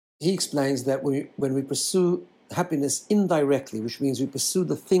he explains that when we pursue happiness indirectly, which means we pursue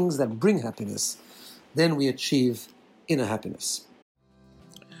the things that bring happiness, then we achieve inner happiness.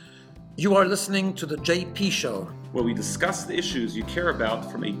 You are listening to The JP Show, where we discuss the issues you care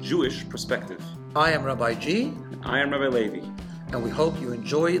about from a Jewish perspective. I am Rabbi G. And I am Rabbi Levi. And we hope you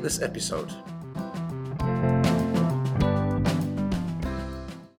enjoy this episode.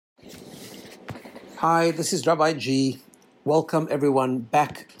 Hi, this is Rabbi G. Welcome everyone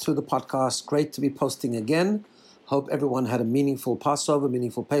back to the podcast. Great to be posting again. Hope everyone had a meaningful Passover,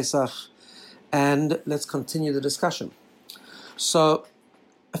 meaningful Pesach. And let's continue the discussion. So,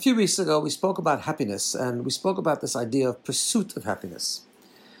 a few weeks ago, we spoke about happiness, and we spoke about this idea of pursuit of happiness.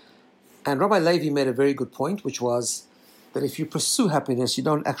 And Rabbi Levi made a very good point, which was that if you pursue happiness, you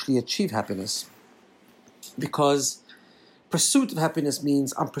don't actually achieve happiness. Because pursuit of happiness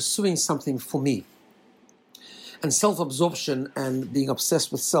means I'm pursuing something for me. And self-absorption and being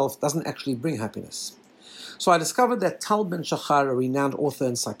obsessed with self doesn't actually bring happiness. So I discovered that Tal Ben-Shahar, a renowned author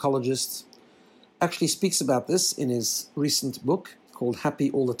and psychologist, actually speaks about this in his recent book called Happy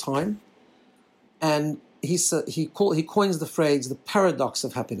All the Time. And he coins the phrase, the paradox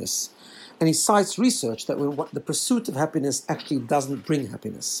of happiness. And he cites research that the pursuit of happiness actually doesn't bring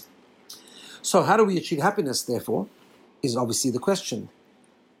happiness. So how do we achieve happiness, therefore, is obviously the question.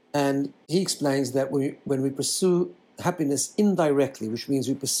 And he explains that when we pursue happiness indirectly, which means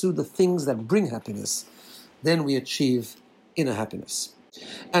we pursue the things that bring happiness, then we achieve inner happiness.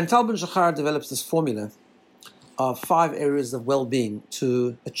 And Tal Ben-Shahar develops this formula of 5 areas of well-being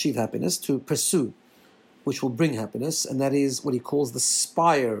to achieve happiness, to pursue, which will bring happiness, and that is what he calls the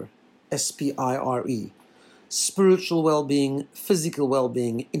S.P.I.R.E, S-P-I-R-E. Spiritual well-being, physical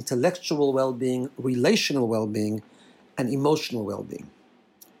well-being, intellectual well-being, relational well-being, and emotional well-being.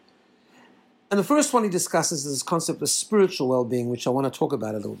 And the first one he discusses is this concept of spiritual well-being, which I want to talk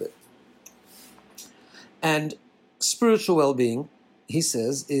about a little bit. And spiritual well-being, he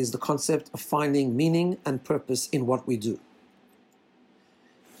says, is the concept of finding meaning and purpose in what we do.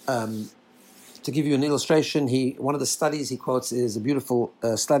 To give you an illustration, one of the studies he quotes is a beautiful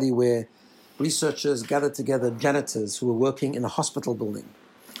study where researchers gathered together janitors who were working in a hospital building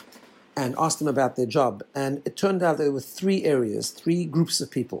and asked them about their job. And it turned out there were 3 areas, 3 groups of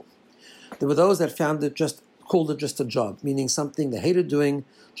people. There were those that called it just a job, meaning something they hated doing,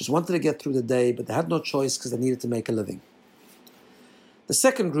 just wanted to get through the day, but they had no choice because they needed to make a living. The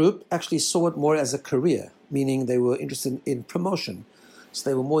second group actually saw it more as a career, meaning they were interested in promotion. So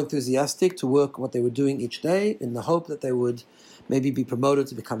they were more enthusiastic to work what they were doing each day in the hope that they would maybe be promoted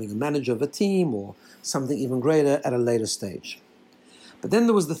to becoming a manager of a team or something even greater at a later stage. But then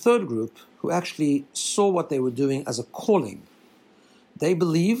there was the third group who actually saw what they were doing as a calling. They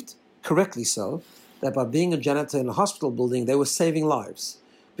believed, correctly so, that by being a janitor in a hospital building, they were saving lives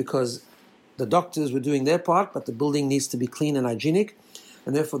because the doctors were doing their part, but the building needs to be clean and hygienic,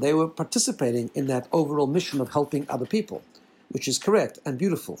 and therefore they were participating in that overall mission of helping other people, which is correct and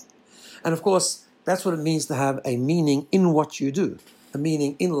beautiful. And of course, that's what it means to have a meaning in what you do, a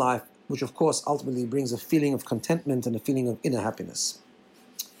meaning in life, which of course ultimately brings a feeling of contentment and a feeling of inner happiness.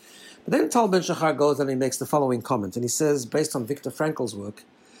 But then Tal Ben-Shahar goes and he makes the following comment, and he says, based on Viktor Frankl's work,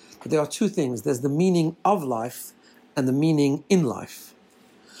 that there are 2 things. There's the meaning of life and the meaning in life.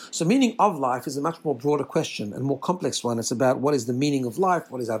 So meaning of life is a much more broader question and more complex one. It's about what is the meaning of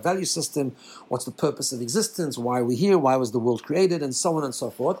life, what is our value system, what's the purpose of existence, why are we here, why was the world created, and so on and so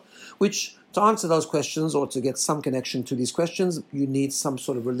forth, which to answer those questions or to get some connection to these questions, you need some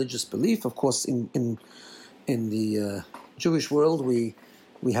sort of religious belief. Of course, in the Jewish world, we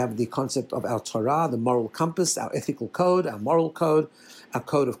have the concept of our Torah, the moral compass, our ethical code, our moral code, our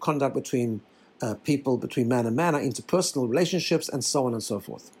code of conduct between people, between man and man, our interpersonal relationships, and so on and so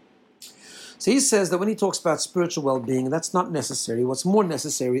forth. So he says that when he talks about spiritual well-being, that's not necessary. What's more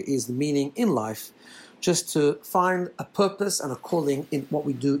necessary is the meaning in life, just to find a purpose and a calling in what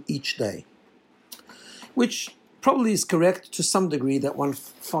we do each day, which probably is correct to some degree, that one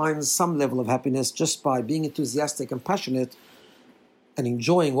finds some level of happiness just by being enthusiastic and passionate and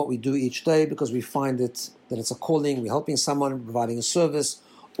enjoying what we do each day because we find that it's a calling, we're helping someone, providing a service,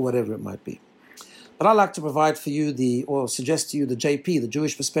 or whatever it might be. But I like to provide for you or suggest to you the JP, the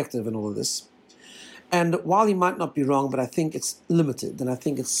Jewish perspective in all of this. And while he might not be wrong, but I think it's limited, and I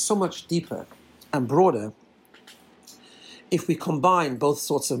think it's so much deeper and broader if we combine both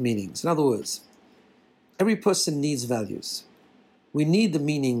sorts of meanings. In other words, every person needs values. We need the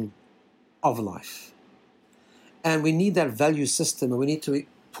meaning of life. And we need that value system, and we need to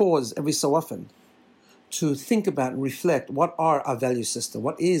pause every so often to think about and reflect, what are our value system?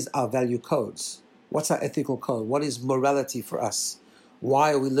 What is our value codes? What's our ethical code? What is morality for us?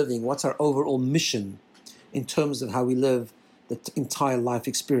 Why are we living? What's our overall mission in terms of how we live the entire life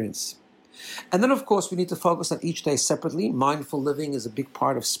experience? And then, of course, we need to focus on each day separately. Mindful living is a big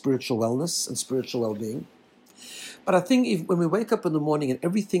part of spiritual wellness and spiritual well-being. But I think when we wake up in the morning and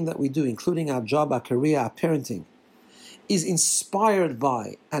everything that we do, including our job, our career, our parenting, is inspired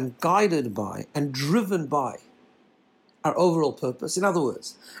by and guided by and driven by our overall purpose. In other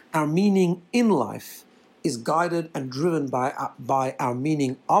words, our meaning in life is guided and driven by our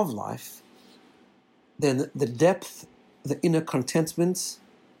meaning of life, then the depth, the inner contentment,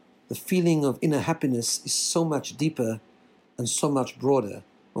 the feeling of inner happiness is so much deeper and so much broader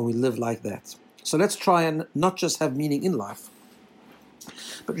when we live like that. So let's try and not just have meaning in life,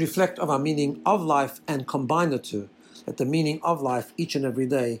 but reflect on our meaning of life and combine the two. Let the meaning of life each and every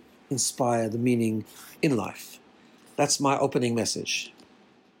day inspire the meaning in life. That's my opening message.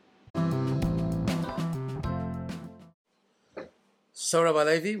 So, Rabbi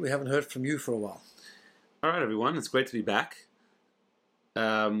Levi, we haven't heard from you for a while. All right, everyone. It's great to be back.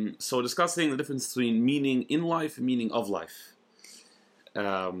 So discussing the difference between meaning in life and meaning of life.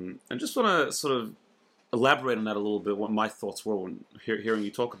 And just want to sort of elaborate on that a little bit, what my thoughts were when hearing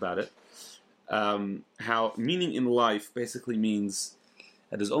you talk about it. How meaning in life basically means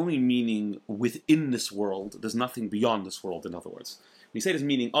that there's only meaning within this world. There's nothing beyond this world, in other words. When you say there's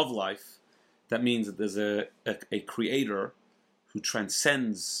meaning of life, that means that there's a creator who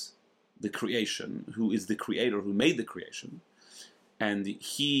transcends the creation, who is the creator who made the creation, and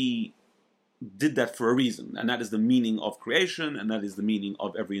he did that for a reason, and that is the meaning of creation, and that is the meaning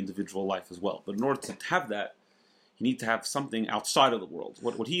of every individual life as well. But in order to have that, you need to have something outside of the world.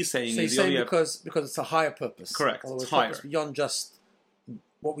 What he's saying so is... So you're saying because it's a higher purpose. Correct, it's higher. Beyond just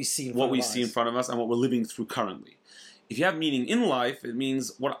what we see in front of us and what we're living through currently. If you have meaning in life, it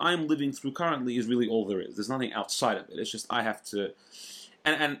means what I'm living through currently is really all there is. There's nothing outside of it. It's just I have to...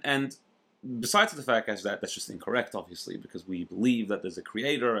 And besides the fact that that's just incorrect, obviously, because we believe that there's a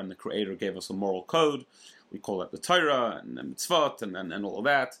creator, and the creator gave us a moral code. We call that the Torah and the mitzvot and all of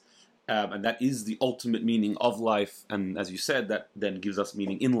that. And that is the ultimate meaning of life. And as you said, that then gives us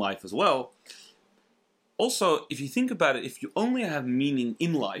meaning in life as well. Also, if you think about it, if you only have meaning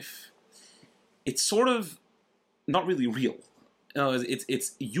in life, it's sort of not really real. You know,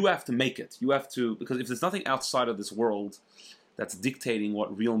 it's you have to make it. You have to, because if there's nothing outside of this world that's dictating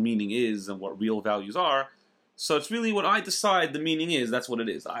what real meaning is and what real values are, so it's really what I decide the meaning is, that's what it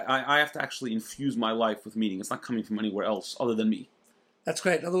is. I have to actually infuse my life with meaning. It's not coming from anywhere else other than me. That's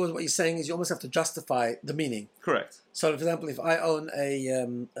great. In other words, what you're saying is you almost have to justify the meaning. Correct. So, for example, if I own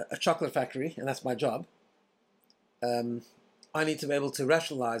a chocolate factory, and that's my job, I need to be able to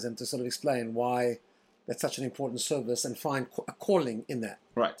rationalize and to sort of explain why that's such an important service and find a calling in that.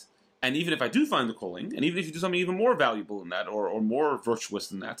 Right. And even if I do find the calling, and even if you do something even more valuable than that, or more virtuous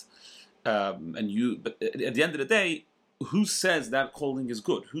than that, but at the end of the day, who says that calling is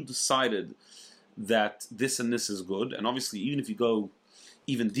good? Who decided that this and this is good? And obviously, even if you go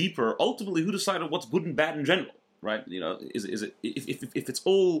even deeper, ultimately, who decided what's good and bad in general? Right? You know, is it if it's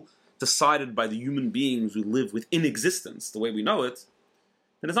all decided by the human beings who live within existence the way we know it,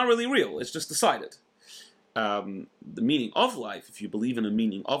 then it's not really real. It's just decided. The meaning of life, if you believe in a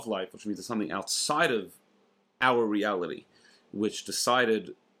meaning of life, which means it's something outside of our reality, which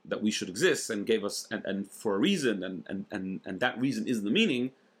decided that we should exist and gave us and for a reason, and that reason is the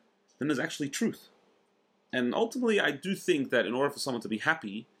meaning, then there's actually truth. And ultimately, I do think that in order for someone to be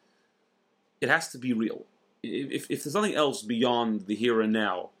happy, it has to be real. If there's nothing else beyond the here and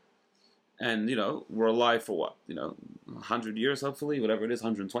now, and, you know, we're alive for what? 100 years, hopefully, whatever it is,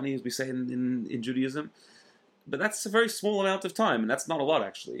 120, as we say in Judaism. But that's a very small amount of time, and that's not a lot,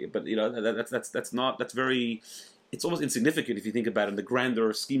 actually. But, it's almost insignificant if you think about it in the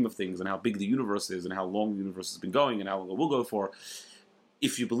grander scheme of things and how big the universe is and how long the universe has been going and how long it will go for.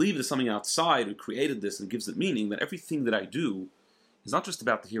 If you believe there's something outside who created this and gives it meaning, then everything that I do is not just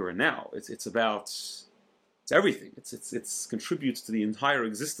about the here and now. It's everything. It contributes to the entire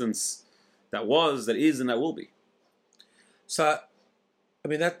existence that was, that is, and that will be. So, I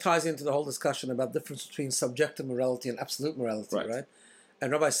mean, that ties into the whole discussion about the difference between subjective morality and absolute morality, right?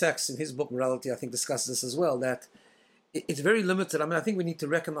 And Rabbi Sachs, in his book Morality, I think discusses this as well, that it's very limited. I mean, I think we need to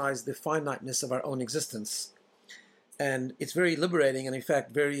recognize the finiteness of our own existence. And it's very liberating and, in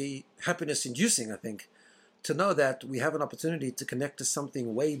fact, very happiness-inducing, I think, to know that we have an opportunity to connect to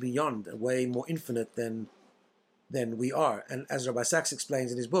something way beyond, way more infinite than we are. And as Rabbi Sachs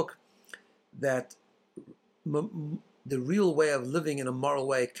explains in his book, that the real way of living in a moral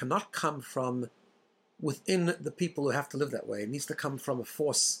way cannot come from within the people who have to live that way. It needs to come from a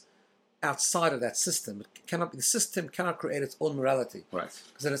force outside of that system. The system cannot create its own morality. Right.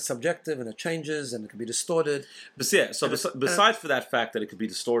 Because then it's subjective and it changes and it can be distorted. But yeah, so besides for that fact that it could be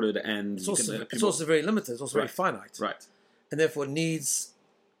distorted and it's also very limited, it's also very finite. Right. And therefore it needs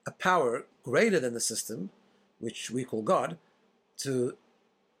a power greater than the system, which we call God, to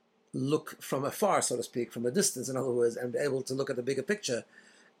look from afar, so to speak, from a distance, in other words, and be able to look at the bigger picture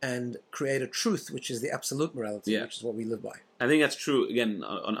and create a truth, which is the absolute morality, which is what we live by. I think that's true, again,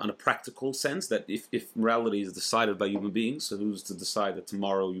 on a practical sense, that if morality is decided by human beings, so who's to decide that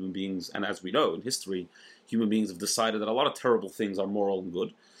tomorrow human beings, and as we know in history, human beings have decided that a lot of terrible things are moral and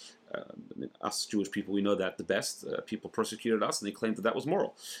good. Us Jewish people, we know that the best. People persecuted us, and they claimed that that was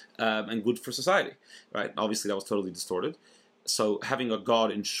moral and good for society. Right? Obviously, that was totally distorted. So having a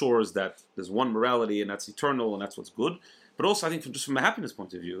God ensures that there's one morality, and that's eternal, and that's what's good. But also, I think just from a happiness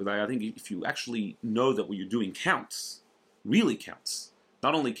point of view, I think if you actually know that what you're doing counts, really counts,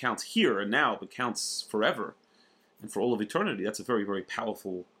 not only counts here and now, but counts forever and for all of eternity, that's a very, very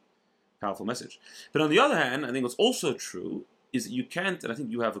powerful message. But on the other hand, I think what's also true is that you can't, and I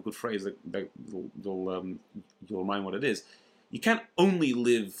think you have a good phrase that you'll remind what it is, you can't only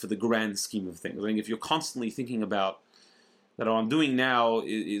live for the grand scheme of things. I think if you're constantly thinking about that what I'm doing now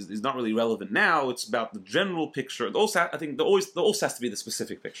is not really relevant now, it's about the general picture. I think there always has to be the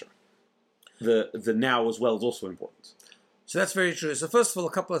specific picture. The now as well is also important. So that's very true. So first of all,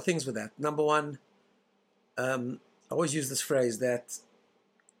 a couple of things with that. Number one, I always use this phrase that,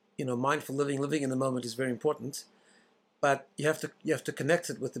 mindful living in the moment is very important, but you have to connect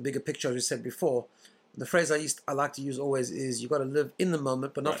it with the bigger picture, as we said before. The phrase I like to use always is, you've got to live in the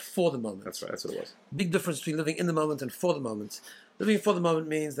moment, but not for the moment. That's right, that's what it was. Big difference between living in the moment and for the moment. Living for the moment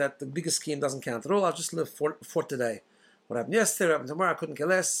means that the bigger scheme doesn't count at all. I'll just live for today. What happened yesterday, what happened tomorrow, I couldn't care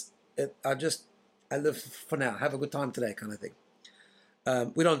less. I live for now, have a good time today kind of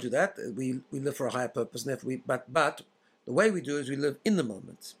thing. We don't do that. We live for a higher purpose. And but the way we do is we live in the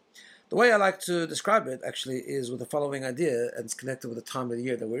moment. The way I like to describe it, actually, is with the following idea, and it's connected with the time of the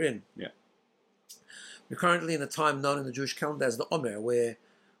year that we're in. Yeah. We're currently in a time known in the Jewish calendar as the Omer, where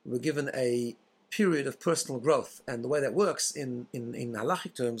we're given a period of personal growth. And the way that works in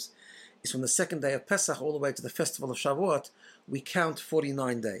halachic terms is from the second day of Pesach all the way to the festival of Shavuot, we count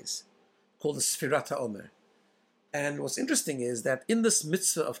 49 days, called the Sfirat HaOmer. And what's interesting is that in this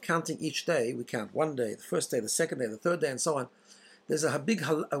mitzvah of counting each day, we count one day, the first day, the second day, the third day, and so on. There's a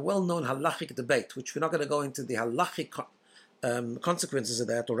well-known halachic debate, which we're not going to go into the halachic consequences of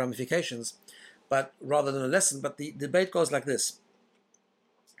that or ramifications, but rather than a lesson. But the debate goes like this.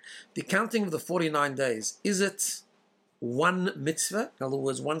 The counting of the 49 days, is it one mitzvah? In other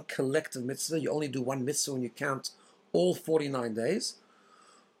words, one collective mitzvah. You only do one mitzvah when you count all 49 days.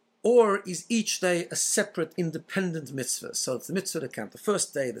 Or is each day a separate, independent mitzvah? So it's the mitzvah to count the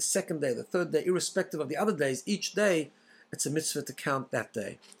first day, the second day, the third day, irrespective of the other days. Each day, it's a mitzvah to count that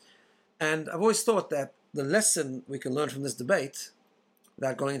day. And I've always thought that the lesson we can learn from this debate,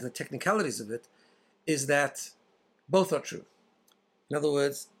 without going into the technicalities of it, is that both are true. In other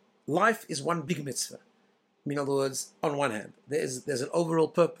words, life is one big mitzvah. In other words, on one hand, there's an overall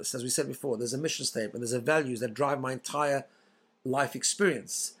purpose, as we said before. There's a mission statement. There's values that drive my entire life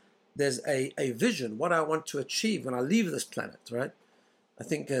experience. There's a vision, what I want to achieve when I leave this planet, right? I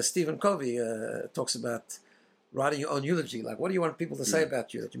think Stephen Covey talks about writing your own eulogy. Like, what do you want people to say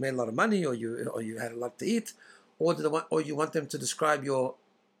about you? That you made a lot of money, or you had a lot to eat, or you want them to describe your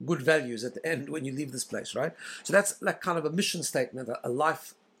good values at the end when you leave this place, right? So that's like kind of a mission statement, a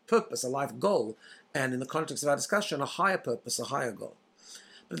life purpose, a life goal, and in the context of our discussion, a higher purpose, a higher goal.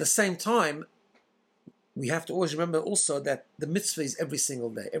 But at the same time, we have to always remember also that the mitzvah is every single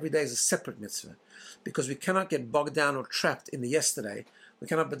day. Every day is a separate mitzvah, because we cannot get bogged down or trapped in the yesterday. We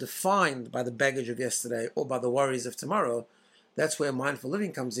cannot be defined by the baggage of yesterday or by the worries of tomorrow. That's where mindful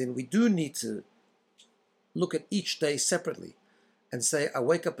living comes in. We do need to look at each day separately and say, I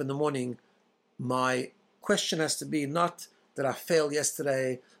wake up in the morning, my question has to be not that I failed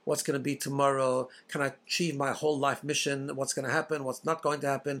yesterday, what's going to be tomorrow, can I achieve my whole life mission, what's going to happen, what's not going to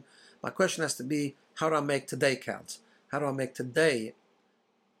happen. My question has to be, how do I make today count? How do I make today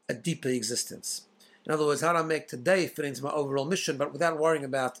a deeper existence? In other words, how do I make today fit into my overall mission, but without worrying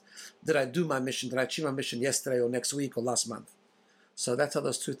about, did I do my mission, did I achieve my mission yesterday or next week or last month? So that's how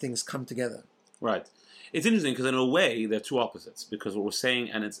those two things come together. Right. It's interesting because in a way they're two opposites, because what we're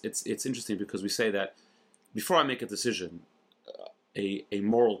saying, and it's interesting because we say that before I make a decision, a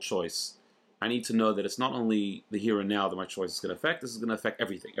moral choice, I need to know that it's not only the here and now that my choice is going to affect, this is going to affect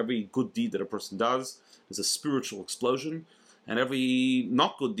everything. Every good deed that a person does is a spiritual explosion And every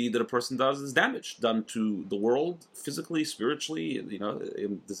not good deed that a person does is damage done to the world, physically, spiritually.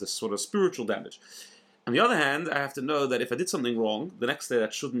 There's a sort of spiritual damage. On the other hand, I have to know that if I did something wrong, the next day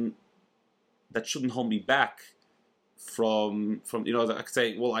that shouldn't hold me back from I could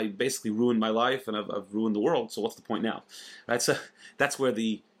say, well, I basically ruined my life and I've ruined the world, so what's the point now? Right? So that's where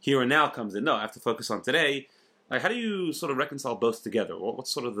the here and now comes in. No, I have to focus on today. Like, how do you sort of reconcile both together?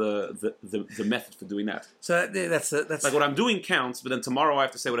 What's sort of the method for doing that? So that's like what I'm doing counts, but then tomorrow I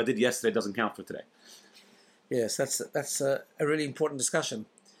have to say what I did yesterday doesn't count for today. Yes, that's a really important discussion,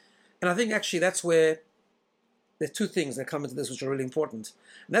 and I think actually that's where there's two things that come into this which are really important.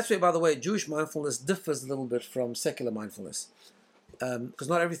 And that's where, by the way, Jewish mindfulness differs a little bit from secular mindfulness. Because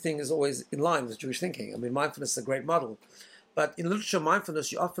not everything is always in line with Jewish thinking. I mean, mindfulness is a great model. But in literature,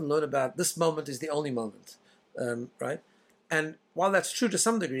 mindfulness, you often learn about this moment is the only moment, right? And while that's true to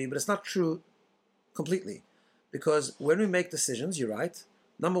some degree, but it's not true completely. Because when we make decisions, you're right,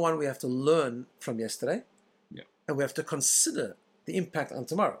 number one, we have to learn from yesterday. Yeah. And we have to consider the impact on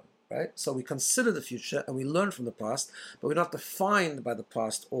tomorrow. Right? So we consider the future and we learn from the past, but we're not defined by the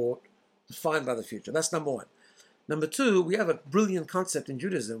past or defined by the future. That's number one. Number two, we have a brilliant concept in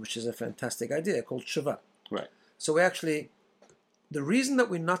Judaism, which is a fantastic idea called tshuva. Right. So the reason that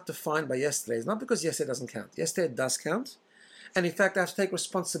we're not defined by yesterday is not because yesterday doesn't count. Yesterday does count. And in fact, I have to take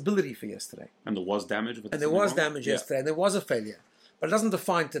responsibility for yesterday. And there was damage. And there was damage yesterday, and there was a failure. But it doesn't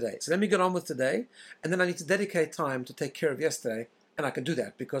define today. So let me get on with today, and then I need to dedicate time to take care of yesterday. And I can do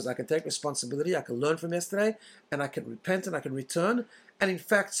that because I can take responsibility, I can learn from yesterday, and I can repent and I can return. And in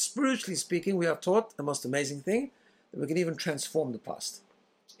fact, spiritually speaking, we are taught the most amazing thing, that we can even transform the past.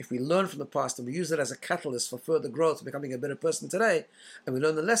 If we learn from the past and we use it as a catalyst for further growth, becoming a better person today, and we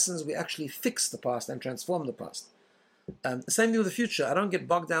learn the lessons, we actually fix the past and transform the past. The same thing with the future. I don't get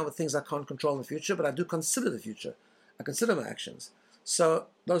bogged down with things I can't control in the future, but I do consider the future. I consider my actions. So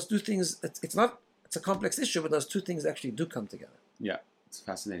those two things, it's a complex issue, but those two things actually do come together. Yeah, it's a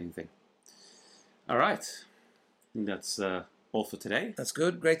fascinating thing. All right. I think that's all for today. That's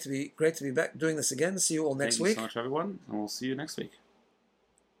good. Great to be back doing this again. See you all next week. Thank you so much, everyone, and we'll see you next week.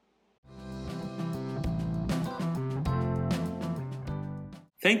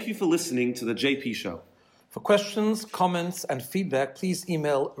 Thank you for listening to the JP Show. For questions, comments, and feedback, please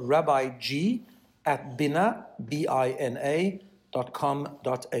email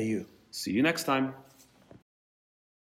rabbig@bina.com.au. See you next time.